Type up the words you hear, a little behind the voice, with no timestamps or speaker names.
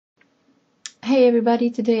Hey everybody,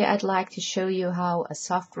 today I'd like to show you how a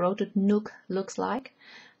soft-rooted Nook looks like.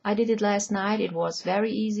 I did it last night. It was very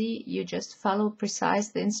easy. You just follow precise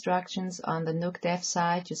the instructions on the Nook dev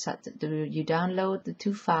site. You download the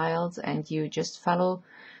two files and you just follow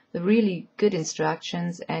the really good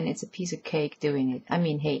instructions, and it's a piece of cake doing it. I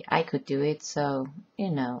mean, hey, I could do it, so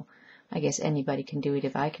I guess anybody can do it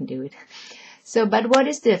if I can do it. But what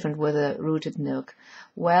is different with a rooted Nook?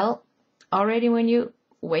 Well, already when you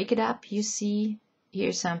wake it up, you see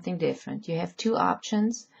here's something different. You have two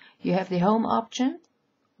options. You have the home option,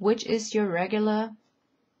 which is your regular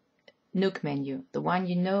Nook menu, the one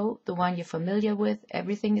you know, the one you're familiar with.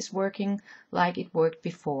 Everything is working like it worked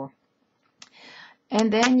before.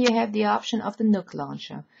 And then you have the option of the Nuke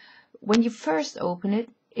Launcher. When you first open it,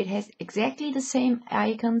 it has exactly the same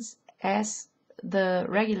icons as the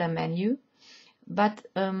regular menu, but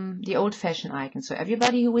the old-fashioned icons. So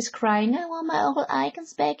everybody who is crying, I want my old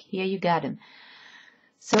icons back, here you got them.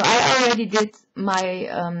 So I already did my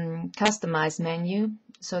customized menu,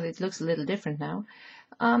 so it looks a little different now.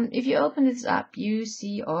 If you open this up, you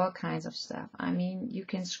see all kinds of stuff. I mean, you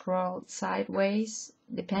can scroll sideways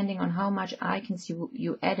depending on how much icons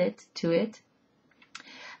you added to it.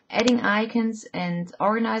 Adding icons and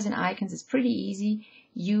organizing icons is pretty easy.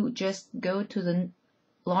 You just go to the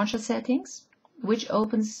launcher settings, which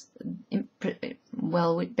opens,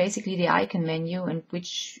 basically the icon menu and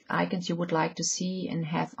which icons you would like to see and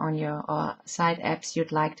have on your side apps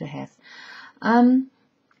you'd like to have.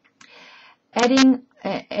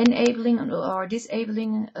 Enabling or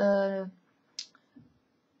disabling a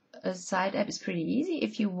side app is pretty easy.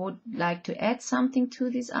 If you would like to add something to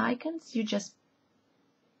these icons, you just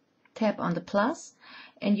tap on the plus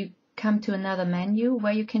and you come to another menu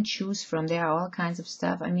where you can choose from. There are all kinds of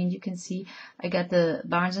stuff. I mean, you can see I got the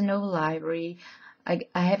Barnes & Noble library. I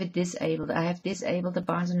have it disabled. I have disabled the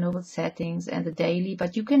Barnes & Noble settings and the daily,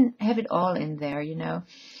 but you can have it all in there, you know.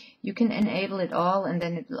 You can enable it all and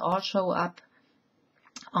then it will all show up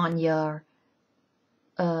on your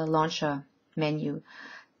launcher menu.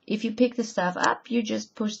 If you pick the stuff up, you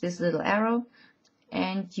just push this little arrow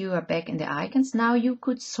and you are back in the icons. Now you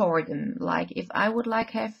could sort them. Like if I would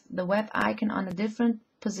like have the web icon on a different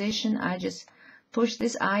position, I just push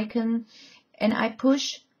this icon and I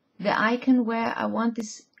push the icon where I want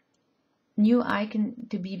this new icon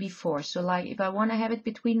to be before. So like if I want to have it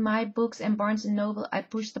between my books and Barnes & Noble, I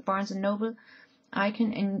push the Barnes & Noble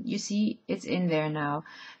icon and you see it's in there now.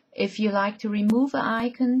 If you like to remove an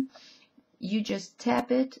icon, you just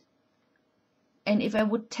tap it, and if I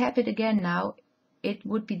would tap it again now, it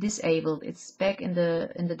would be disabled. It's back in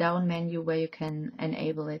the down menu where you can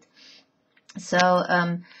enable it. So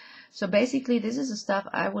basically this is the stuff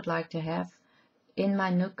I would like to have in my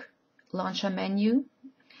Nook Launcher menu.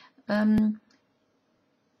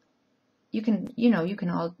 You can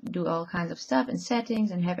all do all kinds of stuff in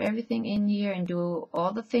settings and have everything in here and do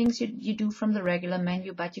all the things you do from the regular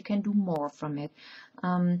menu, but you can do more from it.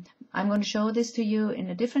 I'm going to show this to you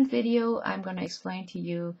in a different video. I'm going to explain to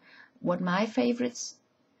you what my favorites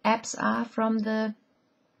apps are from the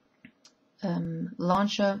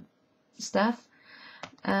launcher stuff,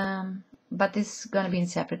 but this is going to be in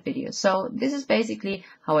separate videos. So this is basically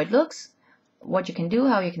how it looks, what you can do,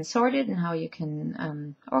 how you can sort it, and how you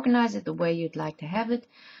can organize it the way you'd like to have it.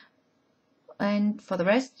 And for the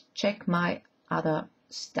rest, check my other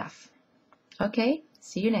stuff. Okay,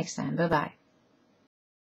 see you next time. Bye bye.